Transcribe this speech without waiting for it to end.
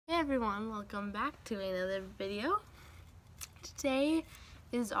everyone, welcome back to another video. Today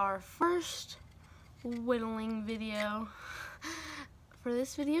is our first whittling video. For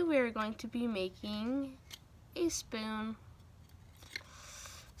this video we are going to be making a spoon.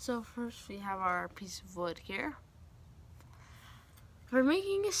 So first we have our piece of wood here. For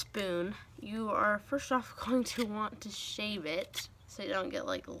making a spoon, you are first off going to want to shave it so you don't get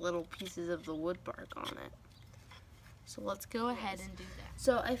like little pieces of the wood bark on it. So let's go ahead and do that.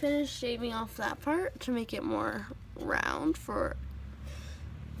 So I finished shaving off that part to make it more round for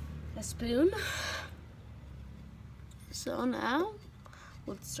a spoon. So now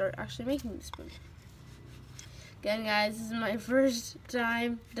let's start actually making the spoon. Again guys, this is my first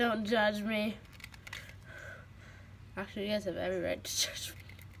time, don't judge me. Actually, you guys have every right to judge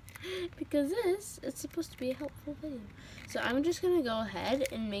me because this is supposed to be a helpful video. So I'm just gonna go ahead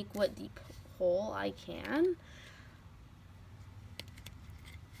and make what deep hole I can.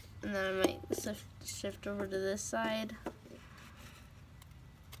 And then I might shift over to this side.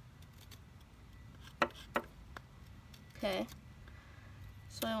 Okay.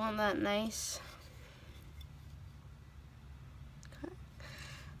 So I want that nice. Okay.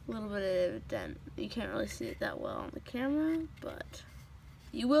 A little bit of a dent. You can't really see it that well on the camera, but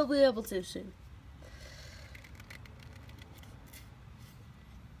you will be able to soon.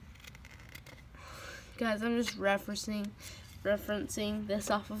 Guys, I'm just referencing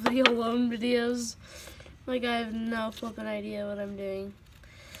this off of the alone videos. Like, I have no flipping idea what I'm doing.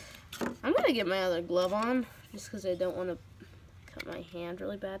 I'm gonna get my other glove on just because I don't want to cut my hand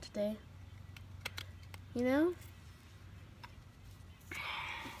really bad today. You know?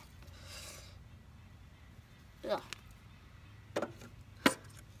 Ugh.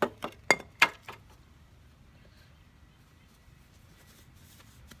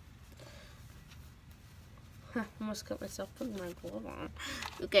 Almost cut myself putting my glove on.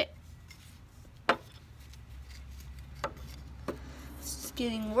 Okay. It's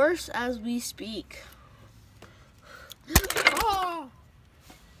getting worse as we speak. Oh!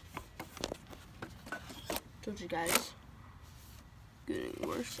 Told you guys. Getting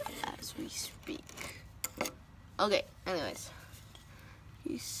worse as we speak. Okay, anyways.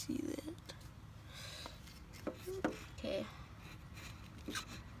 You see that? Okay.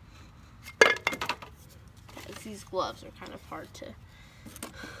 These gloves are kind of hard to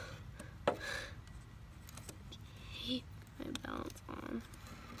keep my balance on.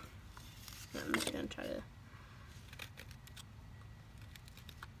 Yeah, I'm just gonna try to.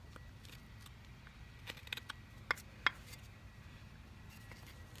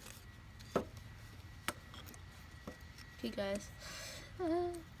 Okay, guys.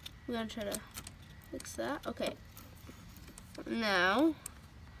 We're gonna try to fix that. Okay. Now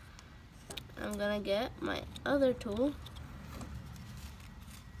I'm gonna get my other tool.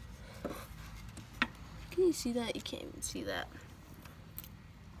 Can you see that? You can't even see that.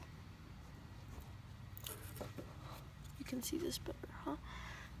 You can see this better, huh?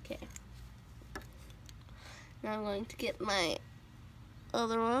 Okay. Now I'm going to get my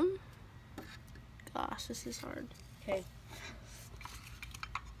other one. Gosh, this is hard. Okay.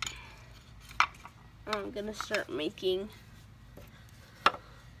 I'm gonna start making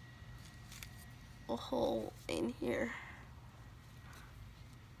a hole in here.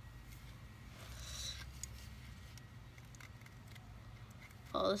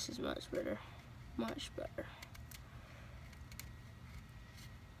 Oh, this is much better. Much better.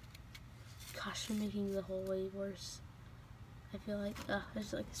 Gosh, I'm making the hole way worse. I feel like,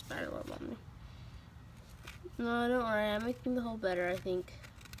 there's like a spider web on me. No, don't worry, I'm making the hole better, I think.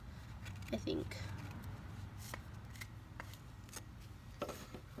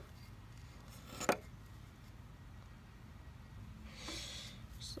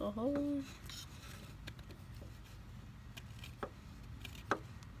 So,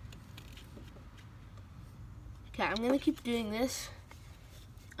 okay, I'm gonna keep doing this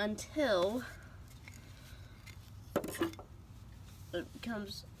until it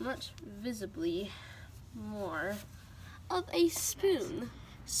becomes much visibly more of a spoon.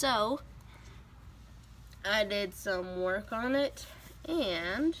 So, I did some work on it,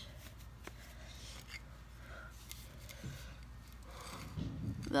 and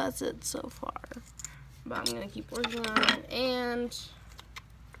that's it so far. But I'm gonna keep working on it. And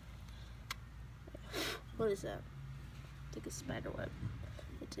what is that? It's like a spider web.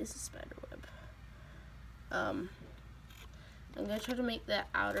 It is a spider web. I'm gonna try to make the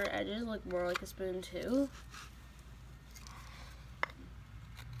outer edges look more like a spoon too.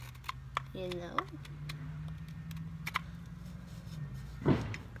 You know?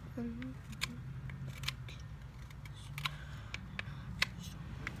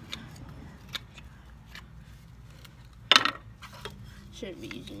 shouldn't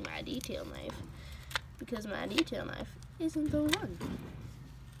be using my detail knife because my detail knife isn't the one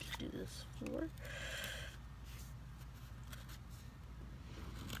to do this for.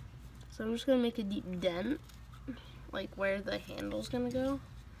 So I'm just gonna make a deep dent, like where the handle's gonna go,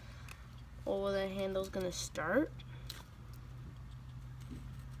 or where the handle's gonna start.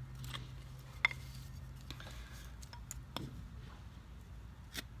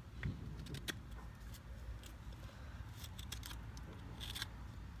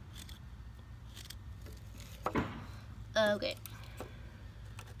 Okay.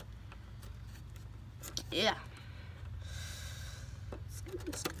 Yeah. Let's get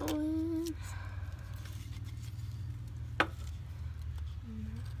this going. I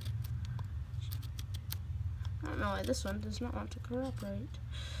don't know why this one does not want to cooperate.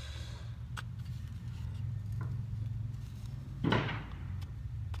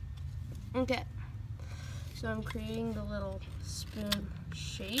 Okay. So I'm creating the little spoon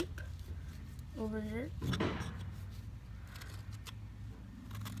shape over here.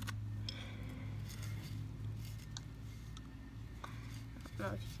 I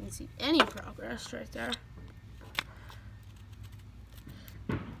don't know if you can see any progress right there.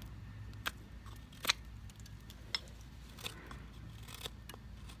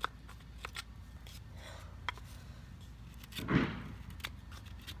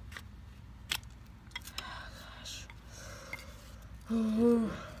 Gosh. I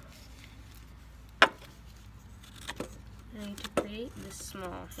need to create this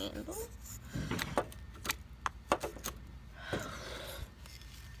small handle.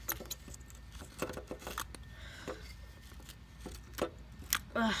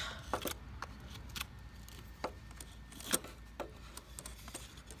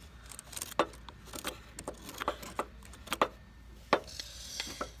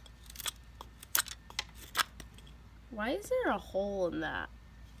 Why is there a hole in that?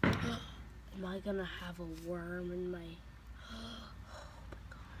 Am I gonna have a worm in my... Oh my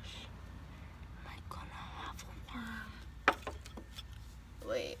gosh. Am I gonna have a worm?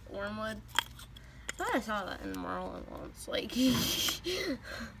 Wait, wormwood? I thought I saw that in Marlin once. Like,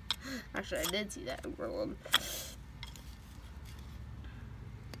 actually, I did see that in Marlin.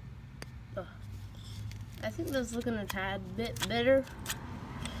 I think that's looking a tad bit better.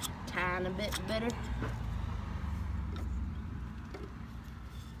 Tiny bit better.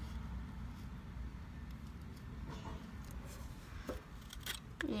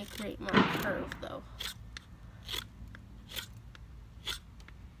 I need to create more curve though.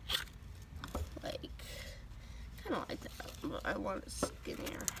 Like, kind of like that, but I want it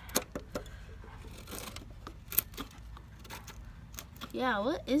skinnier. Yeah,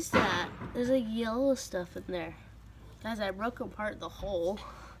 what is that? There's like yellow stuff in there. Guys, I broke apart the hole.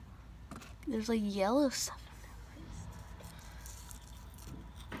 There's like yellow stuff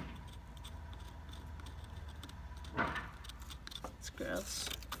in there. It's gross.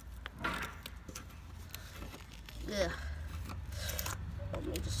 Yeah. Let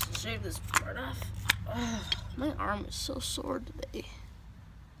me just shave this part off. Oh, my arm is so sore today.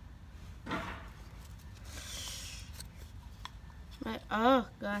 Oh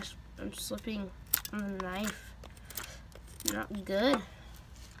gosh, I'm slipping on the knife. Not good.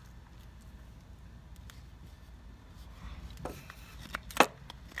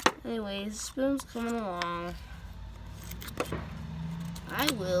 Anyways, spoon's coming along. I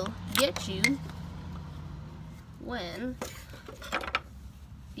will get you when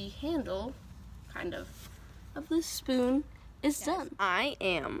the handle, kind of this spoon is done. I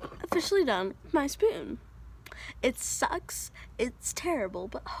am officially done with my spoon. It sucks, it's terrible,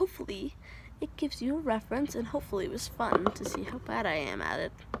 but hopefully it gives you a reference and hopefully it was fun to see how bad I am at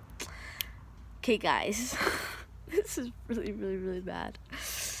it. Okay guys, this is really bad.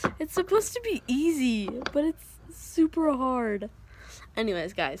 It's supposed to be easy, but it's super hard.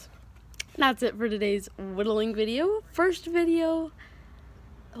 Anyways guys, that's it for today's whittling video. First video,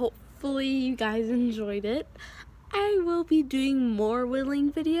 hopefully you guys enjoyed it. I will be doing more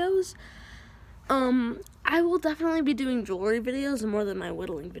whittling videos. I will definitely be doing jewelry videos more than my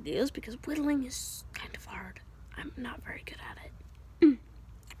whittling videos because whittling is kind of hard. I'm not very good at it.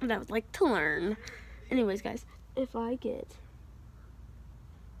 But I would like to learn. Anyways, guys, if I get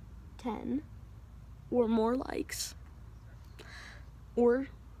 10 or more likes or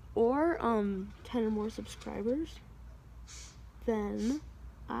 10 or more subscribers, then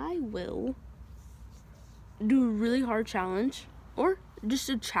I will do a really hard challenge or just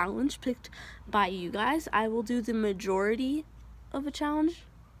a challenge picked by you guys. I will do the majority of a challenge.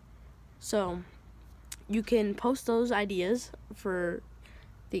 So you can post those ideas for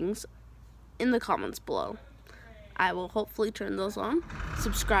things in the comments below. I will hopefully turn those on.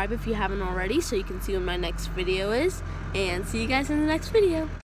 Subscribe if you haven't already so you can see when my next video is. And see you guys in the next video.